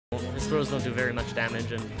His throws don't do very much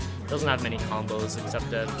damage and doesn't have many combos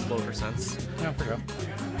except at low percents. Yeah, for sure.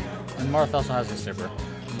 And Marth also has a tipper,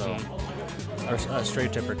 so or a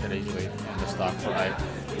straight tipper could easily end the stock for height.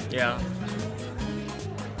 Yeah.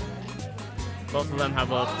 Both of them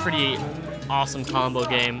have a pretty awesome combo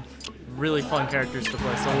game. Really fun characters to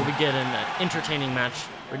play, so we'll be getting an entertaining match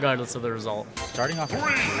regardless of the result. Starting off with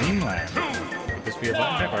Dreamland. Could this be a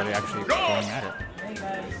button check, or are they actually going at it?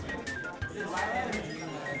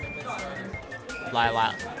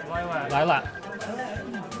 Lilat. Lilat.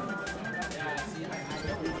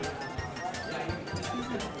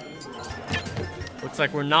 Looks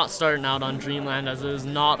like we're not starting out on Dreamland, as it is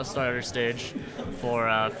not a starter stage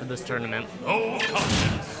for this tournament. I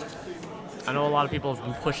know a lot of people have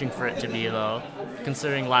been pushing for it to be, though,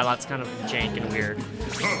 considering Lilat's kind of jank and weird.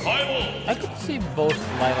 I could see both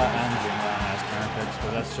Lilat and Dreamland as current picks,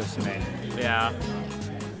 but that's just me. Yeah.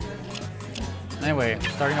 Anyway,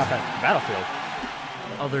 starting off at Battlefield.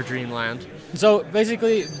 Other Dreamland. So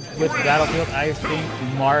basically, with Battlefield, I think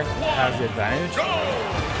Marth has the advantage,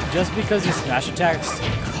 just because his smash attacks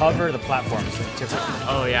cover the platforms.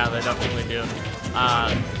 Oh yeah, they definitely do.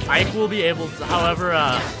 Ike will be able to, however,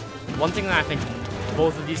 one thing that I think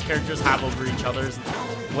both of these characters have over each other is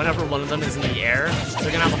whenever one of them is in the air,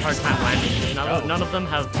 they're gonna have a hard time landing. None of them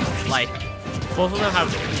have, like, both of them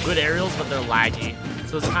have good aerials, but they're laggy.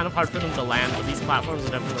 So it's kind of hard for them to land, but these platforms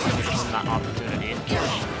are definitely going to give them that opportunity.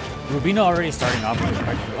 Rubino already starting off with,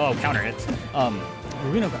 counter hits.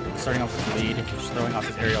 Rubino starting off with the lead, just throwing off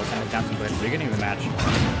his aerials and attempting to at the beginning of the match.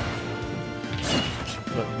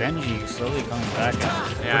 But Benji slowly coming back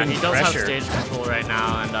and yeah, he does pressure. have stage control right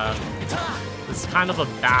now, and it's kind of a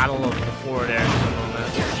battle of the forward air at the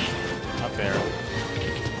moment. Up there.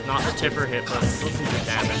 Not the tipper hit, but still some good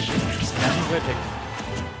damage. Benji's going to take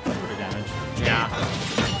a bit of damage. Yeah.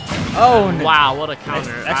 Oh, no. Wow, what a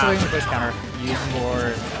counter. Excellent push counter used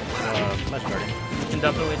for ledge guarding. You can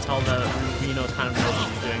definitely tell that Rubino kind of knows what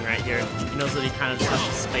he's doing right here. He knows that he kind of just has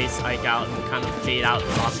to space Ike out and kind of fade out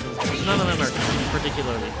the options. None of them are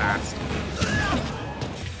particularly fast.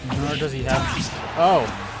 Nor does he have... Oh!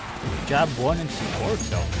 Jab 1 and 2 forward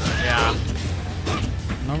tilt. Yeah.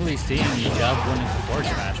 Normally seeing the jab 1 and 2 forward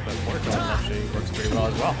smash, but forward tilt actually works pretty well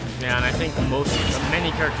as well. Yeah, and I think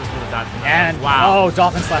many characters would have gotten that. And wow. Oh,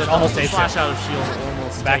 Dolphin Slash almost takes it. Slash out of shield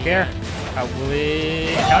almost. Back air. Will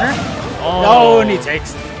he counter? Oh. No, and he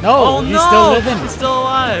takes. No, oh, he's still living. He's still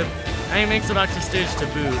alive. And he makes it back to stage to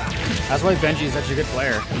boot. That's why Benji is such a good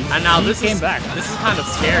player. And now this came back. This is kind of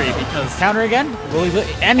scary because counter again. Will he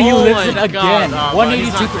and he lives it again.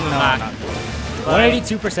 182%.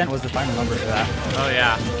 182% was the final number for that. Oh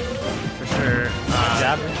yeah, for sure.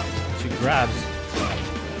 Jab. She grabs.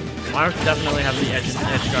 Mark definitely has the edge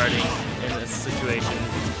guarding in this situation,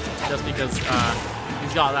 just because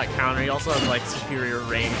he's got that counter. He also has like superior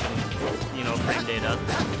range and frame data.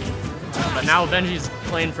 But now Benji's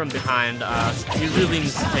playing from behind. He really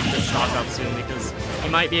needs to take this stock up soon because he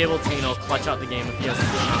might be able to clutch out the game if he has a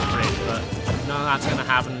good amount of range. But none of that's gonna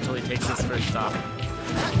happen until he takes his first stock.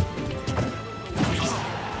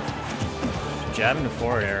 Jab into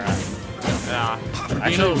forward air. Yeah,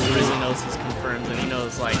 Rubino really knows his confirms and he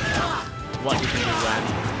knows like what he can do when.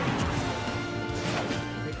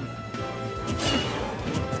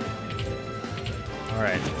 All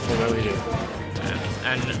right, so what do we do?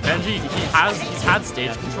 And Benji, he's had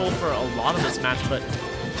stage control for a lot of this match, but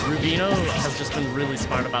Rubino has just been really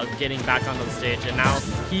smart about getting back onto the stage, and now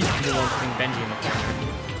he's the one putting Benji in the corner.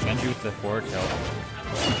 Benji with the forward tilt.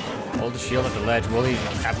 Hold the shield at the ledge. Will he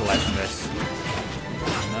capitalize from this?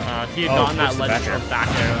 If he had gotten that ledge jump back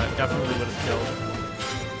there, that definitely would have killed.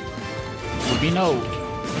 Rubino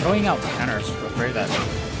throwing out counters, afraid that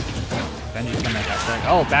Benji's gonna attack.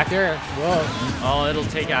 Oh, back there. Whoa. Oh, it'll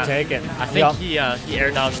take out. Take it. I think he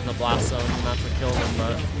air dodged in the blast zone, and that's what killed him.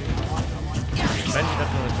 But Benji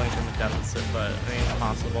definitely playing from a deficit, but I mean it's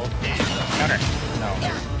possible. Counter. No.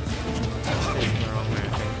 Facing the wrong way, I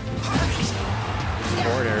think.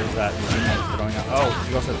 Forward air is that Rubino's throwing out. Oh,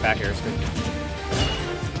 he also has back air. It's good.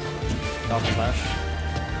 Dolphin Slash.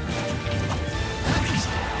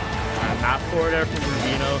 And that forward air from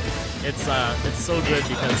Rubino, it's so good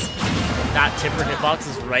because that tipper hitbox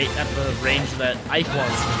is right at the range that Ike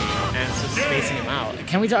wants to be, and it's just spacing him out.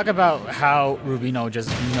 Can we talk about how Rubino just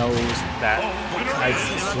knows that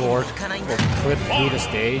Ike's sword will clip through the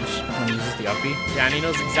stage when he uses the up B? Yeah, and he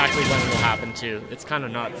knows exactly when it will happen too. It's kind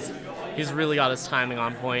of nuts. He's really got his timing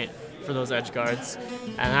on point for those edge guards,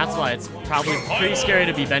 and that's why it's probably pretty scary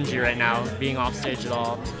to be Benji right now, being off stage at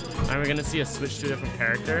all. And we're gonna see a switch to a different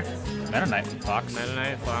character. Meta Knight Fox. Meta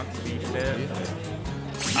Knight Fox, be fit.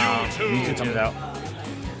 Mewtwo comes out.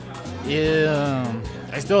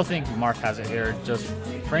 I still think Marth has it here, just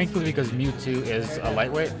frankly because Mewtwo is a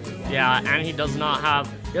lightweight. Yeah, and he does not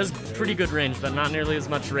have... He has pretty good range, but not nearly as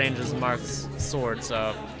much range as Marth's sword,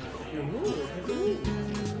 so...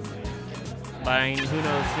 But I mean, who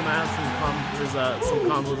knows? He might have some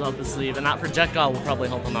combos up his sleeve, and that projectile will probably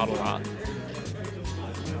help him out a lot.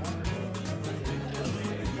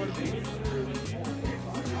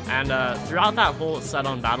 And throughout that whole set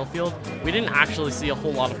on Battlefield, we didn't actually see a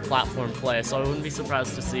whole lot of platform play, so I wouldn't be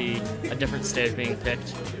surprised to see a different stage being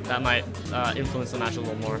picked that might influence the match a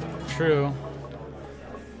little more. True.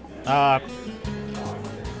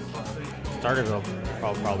 Starterville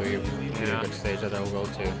probably be a good stage that we'll go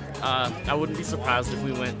to. I wouldn't be surprised if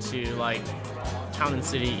we went to like Town and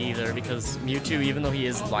City either, because Mewtwo, even though he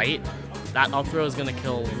is light, that up throw is going to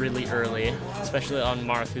kill really early, especially on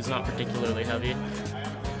Marth, who's not particularly heavy.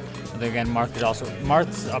 But again, Marth's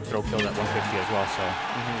up throw killed at 150 as well, so.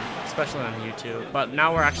 Especially on Mewtwo. But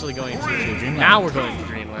now we're actually going to Dreamland. Now we're going to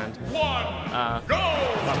Dreamland. Yeah,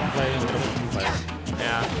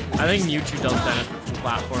 I think Mewtwo does benefit from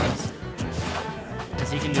platforms, because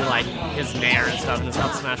he can do like his Nair and stuff, and his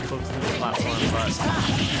up smash pokes through the platform. But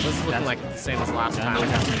this is looking like the same as last time.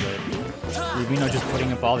 Rubino just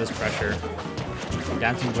putting up all this pressure.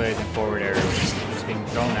 Dancing blades and forward airs just being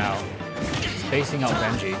thrown out. Spacing out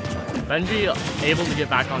Benji. Benji able to get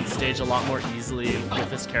back on stage a lot more easily with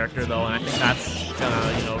this character though, and I think that's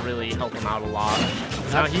gonna, you know, really help him out a lot.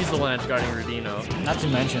 Now he's the one edge guarding Rubino. Not to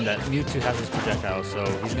mention that Mewtwo has his projectile, so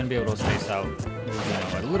he's gonna be able to space out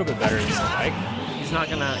Rubino a little bit better than Ike. He's not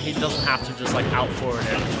gonna. He doesn't have to just like out forward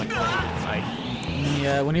it like Ike.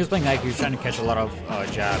 Yeah, when he was playing Ike, he was trying to catch a lot of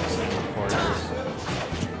jabs and forwarders.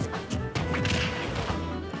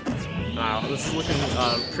 Wow, this is looking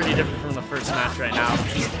pretty different from the first match right now.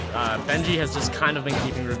 Benji has just kind of been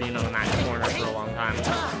keeping Rubino in that corner for a long time.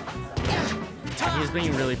 He's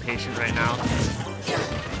being really patient right now.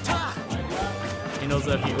 He knows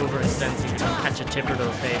that if he overextends, he can catch a tipper to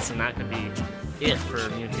the face, and that could be it for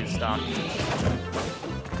Mewtwo's stock.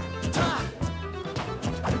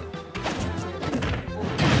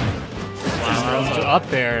 Wow, that was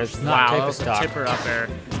up air. It's not wow, take that a was stock. a tipper up air.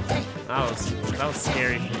 That was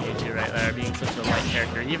scary for Mewtwo right there, being such a light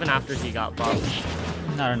character, even after he got buffed.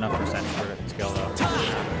 Not enough percent for the skill though.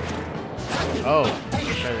 Oh,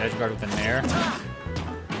 try the edge guard with the Nair.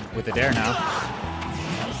 With the Dare now.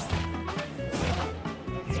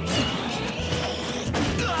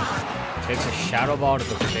 Takes a Shadow Ball to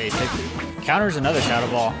the face. Counters another Shadow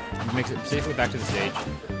Ball. And makes it safely back to the stage.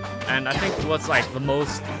 And I think what's like the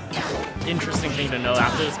most interesting thing to know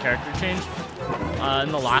after this character change,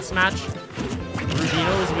 in the last match,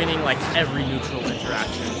 Rubino was winning like every neutral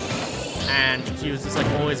interaction. And he was just like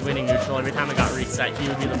always winning neutral. Every time it got reset, he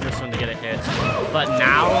would be the first one to get a hit. But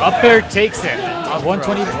now... Up air takes it.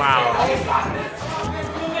 120. Wow.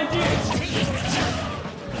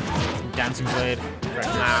 Dancing blade.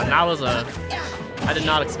 That was a... I did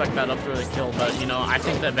not expect that up throw to kill, but you know, I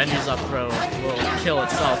think that Benji's up throw will kill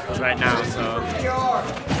itself right now, so...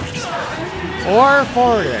 Or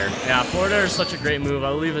forward air. Yeah, forward air is such a great move.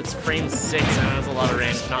 I believe it's frame 6 and it has a lot of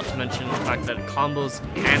range, not to mention the fact that it combos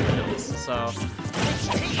and kills, so...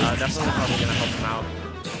 definitely probably gonna help him out.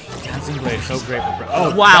 Dancing blade, so great for...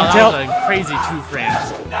 Oh, wow, that was a crazy 2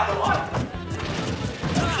 frames.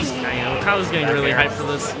 Now, you know, the crowd is getting really hyped for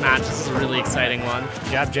this match. This is a really exciting one.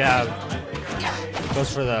 Jab, jab.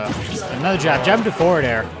 Goes for the... Another jab. Jab to forward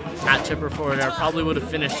air. That tipper forward air probably would have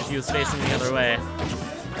finished if he was facing the other way.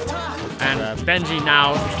 And Benji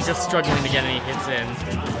now just struggling to get any hits in.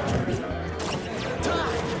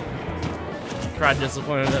 Crowd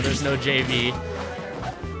disappointed that there's no JV.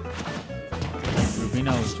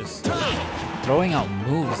 Rubino is just throwing out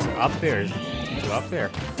moves to up air.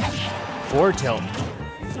 Forward tilt.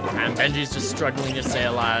 And Benji's just struggling to stay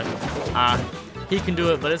alive. He can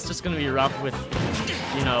do it, but it's just going to be rough with,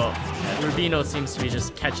 you know, Rubino seems to be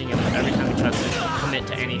just catching him every time he tries to commit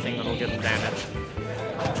to anything that'll give him damage.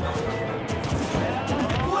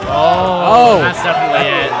 Oh, that's definitely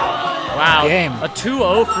it. Wow, Game. A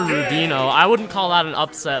 2-0 for Rubino. I wouldn't call that an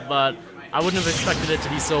upset, but I wouldn't have expected it to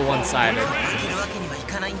be so one-sided.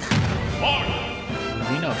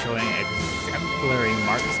 Rubino showing exemplary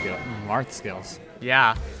Marth skills.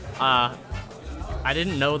 Yeah. I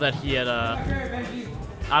didn't know that he had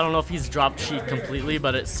I don't know if he's dropped cheat completely,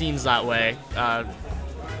 but it seems that way.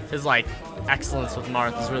 His like excellence with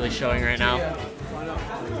Marth is really showing right now.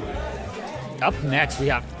 Up next, we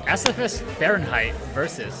have SFS Fahrenheit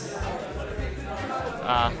versus...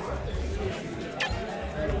 I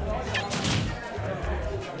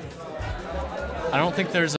don't think there's